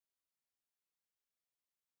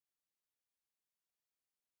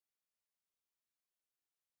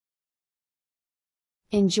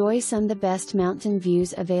Enjoy some of the best mountain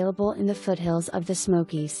views available in the foothills of the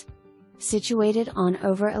Smokies. Situated on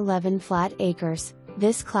over 11 flat acres,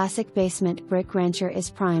 this classic basement brick rancher is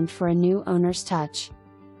primed for a new owner's touch.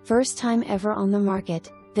 First time ever on the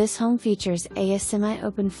market, this home features a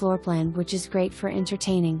semi-open floor plan which is great for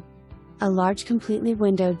entertaining. A large completely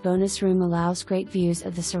windowed bonus room allows great views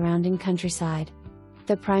of the surrounding countryside.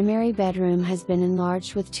 The primary bedroom has been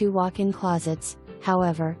enlarged with 2 walk-in closets,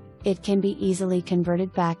 however, it can be easily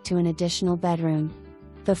converted back to an additional bedroom.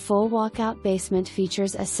 The full walkout basement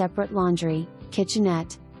features a separate laundry,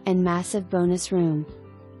 kitchenette, and massive bonus room.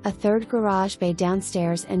 A third garage bay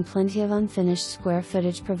downstairs and plenty of unfinished square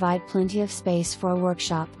footage provide plenty of space for a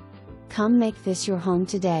workshop. Come make this your home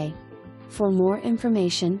today. For more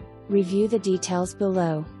information, review the details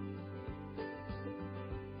below.